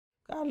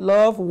I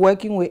love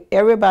working with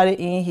everybody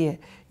in here.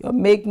 They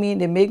make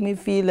me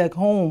feel like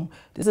home.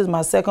 This is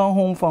my second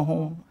home from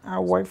home. I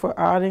work for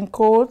Arden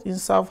in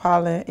South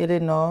Holland,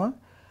 Illinois.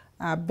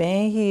 I've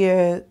been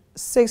here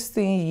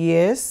 16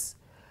 years.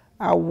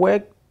 I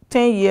worked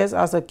 10 years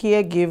as a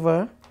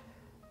caregiver.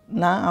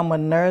 Now I'm a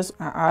nurse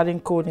at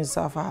Arden in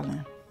South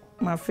Holland.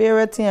 My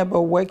favorite thing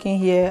about working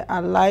here, I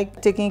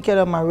like taking care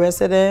of my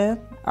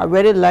residents. I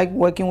really like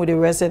working with the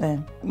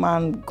residents.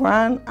 My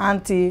grand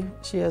auntie,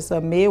 she is a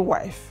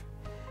midwife.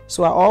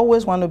 So I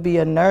always want to be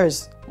a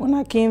nurse. When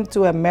I came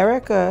to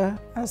America,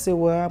 I said,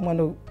 well, I'm going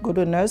to go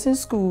to nursing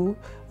school,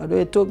 although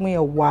it took me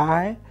a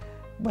while.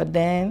 But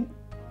then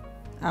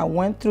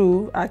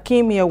I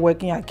came here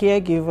working as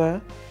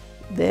caregiver.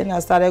 Then I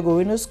started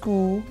going to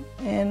school,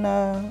 and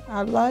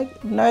I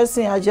like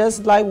nursing. I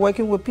just like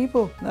working with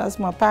people. That's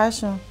my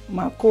passion.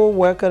 My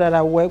co-worker that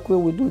I work with,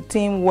 we do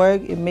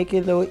teamwork. It makes it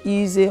a little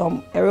easy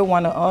on every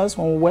one of us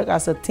when we work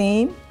as a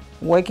team.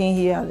 Working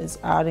here at this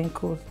Arden.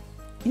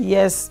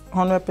 Yes,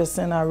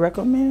 100% I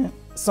recommend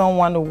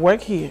someone to work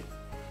here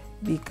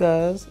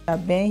because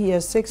I've been here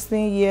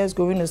 16 years,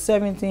 going to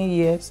 17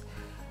 years.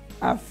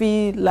 I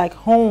feel like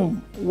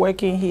home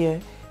working here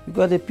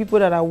because the people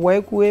that I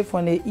work with,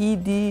 from the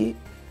ED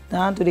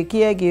down to the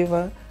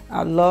caregiver,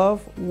 I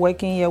love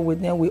working here with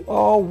them. We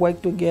all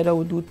work together,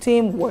 we do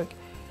teamwork.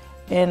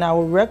 And I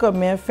would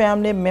recommend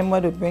family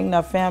members to bring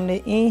their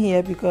family in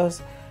here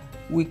because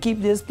we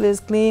keep this place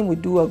clean, we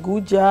do a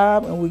good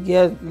job, and we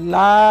get a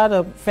lot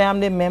of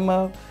family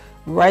members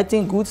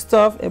writing good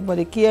stuff about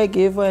the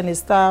caregiver and the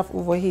staff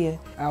over here.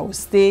 I will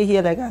stay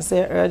here, like I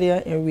said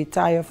earlier, and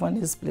retire from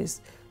this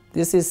place.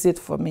 This is it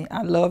for me.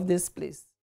 I love this place.